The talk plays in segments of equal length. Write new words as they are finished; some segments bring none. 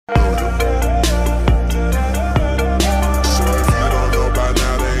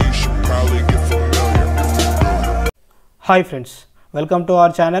Hi friends, welcome to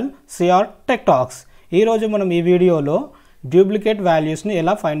our channel CR tech talks. ఈరోజు మనం ఈ వీడియోలో డూప్లికేట్ వాల్యూస్ని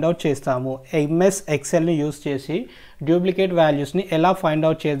ఎలా ఫైండ్ అవుట్ చేస్తాము, ఎంఎస్ ఎక్సెల్ని యూస్ చేసి డూప్లికేట్ వాల్యూస్ని ఎలా ఫైండ్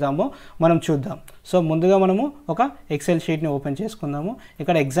అవుట్ చేద్దామో మనం చూద్దాం. సో ముందుగా మనము ఒక ఎక్సెల్ షీట్ని ఓపెన్ చేసుకుందాము.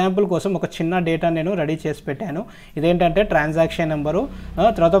 ఇక్కడ ఎగ్జాంపుల్ కోసం ఒక చిన్న డేటా నేను రెడీ చేసి పెట్టాను. ఇదేంటంటే ట్రాన్సాక్షన్ నెంబరు,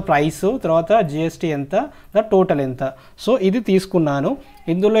 తర్వాత ప్రైసు, తర్వాత జిఎస్టీ ఎంత, టోటల్ ఎంత. సో ఇది తీసుకున్నాను.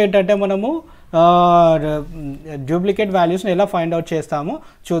 ఇందులో ఏంటంటే మనము డూప్లికేట్ వాల్యూస్ని ఎలా ఫైండ్ అవుట్ చేస్తామో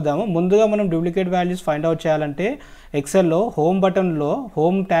చూద్దాము. ముందుగా మనం డూప్లికేట్ వాల్యూస్ ఫైండ్ అవుట్ చేయాలంటే ఎక్సెల్లో హోమ్ బటన్లో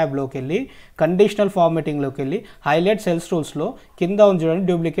హోమ్ ట్యాబ్లోకి వెళ్ళి కండిషనల్ ఫార్మాటింగ్లోకి వెళ్ళి హైలైట్ సెల్స్ రూల్స్లో కింద ఉంది చూడండి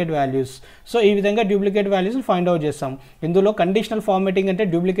డూప్లికేట్ వాల్యూస్. సో ఈ విధంగా డూప్లికేట్ వాల్యూస్ ఫైండ్ అవుట్ చేస్తాం. ఇందులో కండిషనల్ ఫార్మాటింగ్ అంటే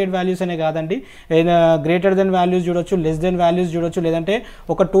డూప్లికేట్ వాల్యూస్ అనే కాదండి, గ్రేటర్ దెన్ వాల్యూస్ చూడొచ్చు, లెస్ దెన్ వాల్యూస్ చూడొచ్చు, లేదంటే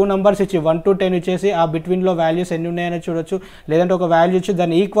ఒక 2 numbers ఇచ్చి 1 to 10 ఇచ్చేసి ఆ బిట్వీన్లో వాల్యూస్ ఎన్ని ఉన్నాయని చూడొచ్చు, లేదంటే ఒక వాల్యూ ఇచ్చి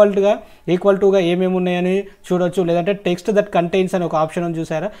దాన్ని ఈక్వల్ టుగా ఏమేమి ఉన్నాయని చూడొచ్చు, లేదంటే టెక్స్ట్ దట్ కంటైన్స్ అని ఒక ఆప్షన్ ఉంది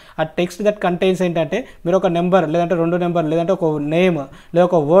చూసారా. ఆ టెక్స్ట్ దట్ కంటైన్స్ ఏంటంటే మీరు ఒక నెంబర్ లేదంటే 2 నెంబర్ లేదంటే ఒక నేమ్ లేదా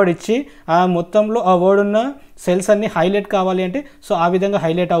ఒక వర్డ్ ఇచ్చి ఆ మొత్తంలో ఆ వర్డ్ ఉన్న సెల్స్ అన్ని హైలైట్ కావాలి అంటే సో ఆ విధంగా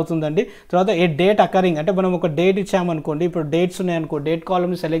హైలైట్ అవుతుందండి. తర్వాత ఏ డేట్ అకరింగ్ అంటే మనం ఒక డేట్ ఇచ్చామనుకోండి, ఇప్పుడు డేట్స్ ఉన్నాయనుకో, డేట్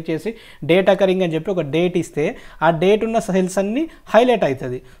కాలమ్ని సెలెక్ట్ చేసి డేట్ అకరింగ్ అని చెప్పి ఒక డేట్ ఇస్తే ఆ డేట్ ఉన్న సెల్స్ అన్ని హైలైట్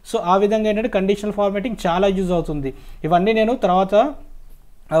అవుతుంది. సో ఆ విధంగా ఏంటంటే కండిషనల్ ఫార్మాటింగ్ చాలా యూజ్ అవుతుంది. ఇవన్నీ నేను తర్వాత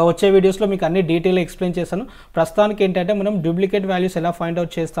వచ్చే వీడియోస్లో మీకు అన్ని డీటెయిల్గా ఎక్స్ప్లెయిన్ చేస్తాను. ప్రస్తుతానికి ఏంటంటే మనం డూప్లికేట్ వాల్యూస్ ఎలా ఫైండ్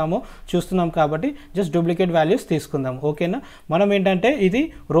అవుట్ చేస్తామో చూస్తున్నాం కాబట్టి జస్ట్ డూప్లికేట్ వాల్యూస్ తీసుకుందాం, ఓకేనా. మనం ఏంటంటే ఇది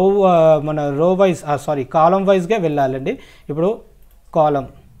కాలం వైజ్గా వెళ్ళాలండి. ఇప్పుడు కాలం.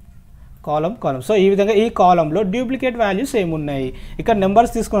 సో ఈ విధంగా ఈ కాలంలో డూప్లికేట్ వాల్యూస్ ఏమున్నాయి, ఇక్కడ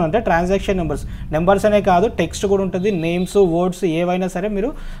నెంబర్స్ తీసుకున్నారంటే ట్రాన్సాక్షన్ నెంబర్స్ అనే కాదు, టెక్స్ట్ కూడా ఉంటుంది, నేమ్స్, వర్డ్స్ ఏవైనా సరే మీరు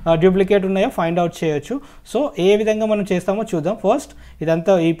డూప్లికేట్ ఉన్నాయో ఫైండ్ అవుట్ చేయొచ్చు. సో ఏ విధంగా మనం చేస్తామో చూద్దాం. ఫస్ట్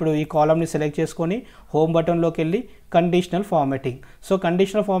ఇదంతా ఇప్పుడు ఈ కాలంని సెలెక్ట్ చేసుకొని హోమ్ బటన్లోకి వెళ్ళి కండిషనల్ ఫార్మాటింగ్. సో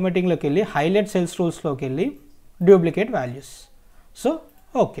కండిషనల్ ఫార్మాటింగ్లోకి వెళ్ళి హైలైట్ సెల్స్ రూల్స్లోకి వెళ్ళి డూప్లికేట్ వాల్యూస్. సో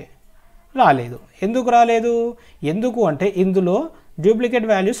ఓకే, రాలేదు. ఎందుకు అంటే ఇందులో డూప్లికేట్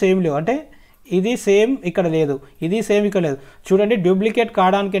వాల్యూస్ ఏం లేవు. అంటే ఇది సేమ్ ఇక్కడ లేదు, ఇది సేమ్ ఇక్కడ లేదు. చూడండి, డూప్లికేట్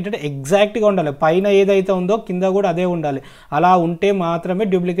కావడానికి ఏంటంటే ఎగ్జాక్ట్గా ఉండాలి, పైన ఏదైతే ఉందో కింద కూడా అదే ఉండాలి. అలా ఉంటే మాత్రమే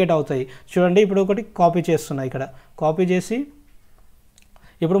డూప్లికేట్ అవుతాయి. చూడండి, ఇప్పుడు ఒకటి కాపీ చేస్తున్నా, ఇక్కడ కాపీ చేసి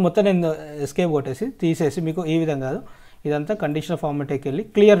ఇప్పుడు మొత్తం నేను ఎస్కేప్ కొట్టేసి తీసేసి మీకు ఈ విధంగా కాదు, ఇదంతా కండిషనల్ ఫార్మాట్కి వెళ్ళి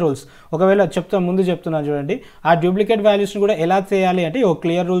క్లియర్ రూల్స్. ఒకవేళ ముందు చెప్తున్నాను చూడండి, ఆ డూప్లికేట్ వాల్యూస్ని కూడా ఎలా చేయాలి అంటే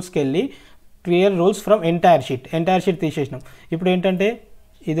క్లియర్ రూల్స్కి వెళ్ళి clear rules from entire sheet తీసేసినాం. ఇప్పుడు ఏంటంటే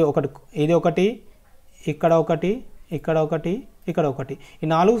ఇది ఒకటి ఇక్కడ ఒకటి ఈ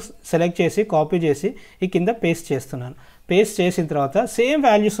 4 సెలెక్ట్ చేసి కాపీ చేసి ఈ కింద పేస్ట్ చేస్తున్నాను. పేస్ట్ చేసిన తర్వాత సేమ్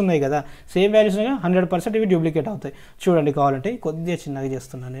వాల్యూస్ ఉన్నాయి కదా, 100% ఇవి డూప్లికేట్ అవుతాయి. చూడండి, కావాలంటే కొద్దిగా చిన్నగా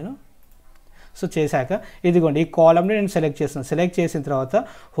చేస్తున్నాను నేను. సో చేశాక ఇదిగోండి ఈ కాలమ్ని నేను సెలెక్ట్ చేసిన తర్వాత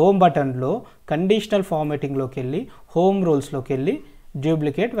హోమ్ బటన్లో కండిషనల్ ఫార్మాటింగ్లోకి వెళ్ళి హోమ్ రూల్స్లోకి వెళ్ళి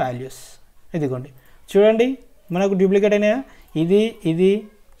డూప్లికేట్ వాల్యూస్. ఇదిగోండి, చూడండి మనకు డూప్లికేట్ అయినా ఇది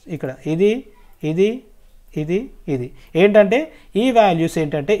ఇక్కడ ఇది ఏంటంటే ఈ వాల్యూస్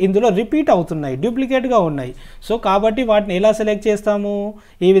ఏంటంటే ఇందులో రిపీట్ అవుతున్నాయి, డూప్లికేట్గా ఉన్నాయి. సో కాబట్టి వాటిని ఎలా సెలెక్ట్ చేస్తాము,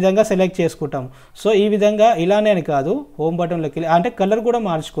 ఈ విధంగా సెలెక్ట్ చేసుకుంటాము. సో ఈ విధంగా ఇలానే అని కాదు, హోమ్ బటన్లోకి వెళ్ళి అంటే కలర్ కూడా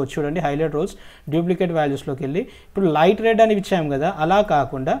మార్చుకోవచ్చు. చూడండి, హైలైట్ రూల్స్ డూప్లికేట్ వాల్యూస్లోకి వెళ్ళి ఇప్పుడు లైట్ రెడ్ అని ఇచ్చాము కదా, అలా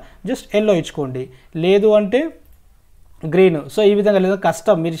కాకుండా జస్ట్ ఎల్లో ఇచ్చుకోండి, లేదు అంటే గ్రీన్. సో ఈ విధంగా లేదా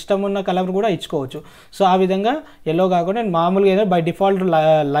కస్టమ్ మీరు ఇష్టం ఉన్న కలర్ కూడా ఇచ్చుకోవచ్చు. సో ఆ విధంగా ఎల్లో కాకుండా నేను మామూలుగా ఏదో బై డిఫాల్ట్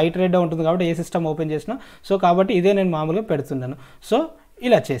లైట్ రెడ్ ఉంటుంది కాబట్టి ఏ సిస్టమ్ ఓపెన్ చేసినా, సో కాబట్టి ఇదే నేను మామూలుగా పెడుతున్నాను. సో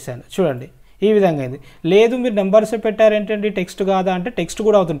ఇలా చేశాను, చూడండి ఈ విధంగా అయింది. లేదు మీరు నెంబర్స్ పెట్టారేంటండి, టెక్స్ట్ కాదా అంటే టెక్స్ట్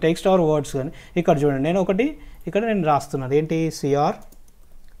కూడా అవుతుంది, టెక్స్ట్ ఆర్ వర్డ్స్. కానీ ఇక్కడ చూడండి, నేను ఇక్కడ నేను రాస్తున్నాను ఏంటి, CR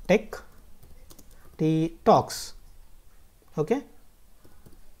tech talks, okay.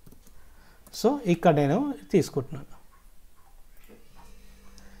 So ఇక్కడ నేను తీసుకుంటున్నాను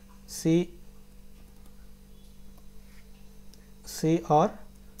CR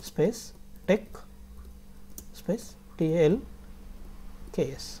space tech space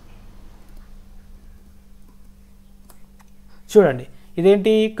TLKS. చూడండి,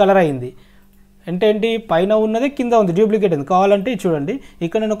 ఇదేంటి కలర్ అయింది అంటే ఏంటి, పైన ఉన్నది కింద ఉంది, డూప్లికేట్ అయింది. కావాలంటే చూడండి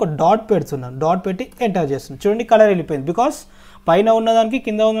ఇక్కడ నేను ఒక డాట్ పెడుతున్నాను, డాట్ పెట్టి ఎంటర్ చేస్తున్నాను. చూడండి, కలర్ వెళ్ళిపోయింది. బికాస్ పైన ఉన్నదానికి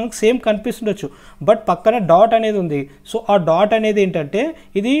కింద ఉన్నదానికి సేమ్ కనిపిస్తుండొచ్చు, బట్ పక్కన డాట్ అనేది ఉంది. సో ఆ డాట్ అనేది ఏంటంటే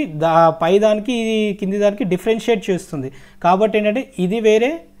ఇది పై దానికి ఇది కింది దానికి డిఫరెన్షియేట్ చేస్తుంది. కాబట్టి ఏంటంటే ఇది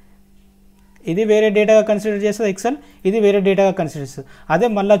వేరే డేటాగా కన్సిడర్ చేస్తుంది ఎక్సెల్, ఇది వేరే డేటాగా కన్సిడర్ చేస్తుంది. అదే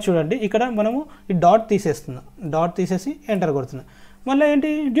మళ్ళీ చూడండి, ఇక్కడ మనము ఈ డాట్ తీసేసి ఎంటర్ కొడుతున్నాం, మళ్ళీ ఏంటి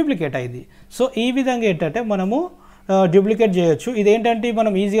డూప్లికేట్ అయింది. సో ఈ విధంగా ఏంటంటే మనము డూప్లికేట్ చేయొచ్చు. ఇదేంటంటే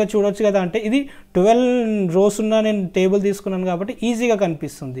మనం ఈజీగా చూడొచ్చు కదా అంటే ఇది 12 రోస్ ఉన్న నేను టేబుల్ తీసుకున్నాను కాబట్టి ఈజీగా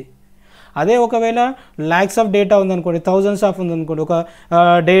కనిపిస్తుంది. అదే ఒకవేళ ల్యాక్స్ ఆఫ్ డేటా ఉందనుకోండి, థౌజండ్స్ ఆఫ్ ఉందనుకోండి, ఒక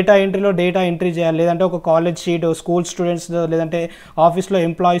డేటా ఎంట్రీలో డేటా ఎంట్రీ చేయాలి, లేదంటే ఒక కాలేజ్ షీట్ స్కూల్ స్టూడెంట్స్ లేదంటే ఆఫీస్లో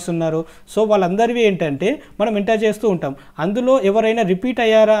ఎంప్లాయీస్ ఉన్నారు. సో వాళ్ళందరివి ఏంటంటే మనం ఎంటర్ చేస్తూ ఉంటాం. అందులో ఎవరైనా రిపీట్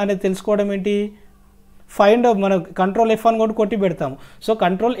అయ్యారా అనేది తెలుసుకోవడం ఏంటి, ఫైండ్ మనం కంట్రోల్ F అని కూడా కొట్టి పెడతాము. సో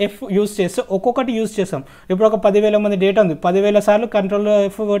కంట్రోల్ F యూస్ చేస్తే ఒక్కొక్కటి యూస్ చేస్తాం. ఇప్పుడు ఒక 10,000 మంది డేటా ఉంది, 10,000 సార్లు కంట్రోల్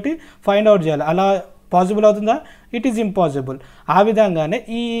F కొట్టి ఫైండ్ అవుట్ చేయాలి. అలా పాసిబుల్ అవుతుందా? It is impossible. ఆ విధంగానే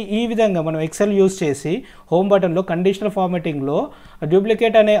ఈ విధంగా మనం ఎక్సెల్ యూస్ చేసి హోమ్ బటన్లో కండిషనల్ ఫార్మాటింగ్లో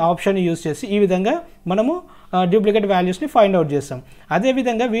డూప్లికేట్ అనే ఆప్షన్ యూస్ చేసి ఈ విధంగా మనము డూప్లికేట్ వాల్యూస్ని ఫైండ్ అవుట్ చేస్తాం.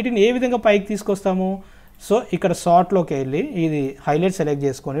 అదేవిధంగా వీటిని ఏ విధంగా పైకి తీసుకొస్తాము? సో ఇక్కడ సార్ట్లోకి వెళ్ళి ఇది హైలైట్ సెలెక్ట్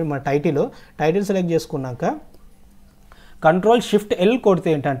చేసుకొని మన టైటిల్ సెలెక్ట్ చేసుకున్నాక Ctrl+Shift+L కొడితే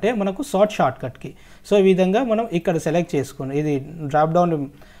ఏంటంటే మనకు సార్ట్ షార్ట్కట్కి. సో ఈ విధంగా మనం ఇక్కడ సెలెక్ట్ చేసుకుని ఇది డ్రాప్ డౌన్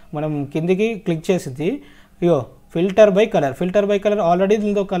మనం కిందికి క్లిక్ చేసింది. ఇగో ఫిల్టర్ బై కలర్ ఆల్రెడీ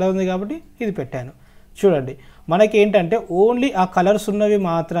దీనితో కలర్ ఉంది కాబట్టి ఇది పెట్టాను. చూడండి మనకి ఏంటంటే ఓన్లీ ఆ కలర్స్ ఉన్నవి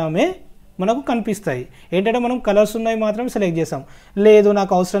మాత్రమే మనకు కనిపిస్తాయి. ఏంటంటే మనం కలర్స్ ఉన్నవి మాత్రమే సెలెక్ట్ చేసాం. లేదు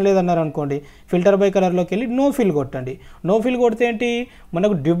నాకు అవసరం లేదన్నారు అనుకోండి, ఫిల్టర్ బై కలర్లోకి వెళ్ళి నో ఫిల్ కొట్టండి. నో ఫిల్ కొడితే ఏంటి,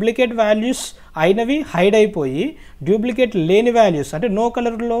 మనకు డూప్లికేట్ వాల్యూస్ అయినవి హైడ్ అయిపోయి డూప్లికేట్ లేని వాల్యూస్ అంటే నో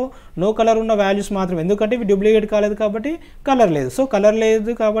కలర్ ఉన్న వాల్యూస్ మాత్రం, ఎందుకంటే ఇవి డూప్లికేట్ కాలేదు కాబట్టి కలర్ లేదు. సో కలర్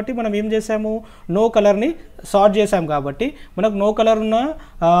లేదు కాబట్టి మనం ఏం చేసాము, నో కలర్ని సార్ట్ చేసాం కాబట్టి మనకు నో కలర్ ఉన్న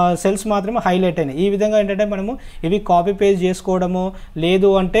సెల్స్ మాత్రమే హైలైట్ అయినాయి. ఈ విధంగా ఏంటంటే మనము ఇవి కాపీ పేస్ట్ చేసుకోవడము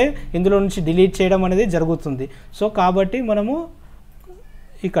లేదు అంటే ఇందులో నుంచి డిలీట్ చేయడం అనేది జరుగుతుంది. సో కాబట్టి మనము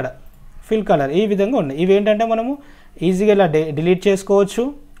ఇక్కడ ఫిల్ కలర్ ఈ విధంగా ఉన్నాయి. ఇవి ఏంటంటే మనము ఈజీగా ఇలా డిలీట్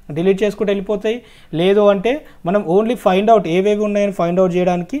చేసుకుంటూ వెళ్ళిపోతాయి. లేదు అంటే మనం ఓన్లీ ఫైండ్ అవుట్ ఏవేవి ఉన్నాయని ఫైండ్ అవుట్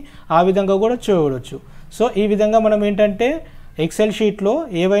చేయడానికి ఆ విధంగా కూడా చూడవచ్చు. సో ఈ విధంగా మనం ఏంటంటే ఎక్సెల్ షీట్లో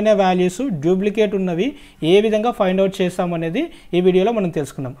ఏవైనా వాల్యూస్ డూప్లికేట్ ఉన్నవి ఏ విధంగా ఫైండ్ అవుట్ చేస్తామనేది ఈ వీడియోలో మనం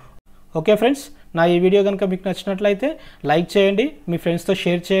తెలుసుకున్నాం. ఓకే ఫ్రెండ్స్, నా ఈ వీడియో కనుక మీకు నచ్చినట్లయితే లైక్ చేయండి, మీ ఫ్రెండ్స్తో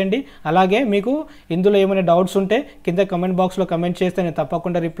షేర్ చేయండి. అలాగే మీకు ఇందులో ఏమైనా డౌట్స్ ఉంటే కింద కమెంట్ బాక్స్లో కమెంట్ చేస్తే నేను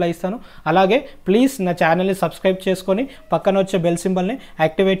తప్పకుండా రిప్లై ఇస్తాను. అలాగే ప్లీజ్ నా ఛానల్ని సబ్స్క్రైబ్ చేసుకొని పక్కన వచ్చే బెల్ సింబల్ని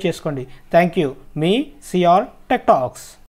యాక్టివేట్ చేసుకోండి. Thank you. Me CR tech talks.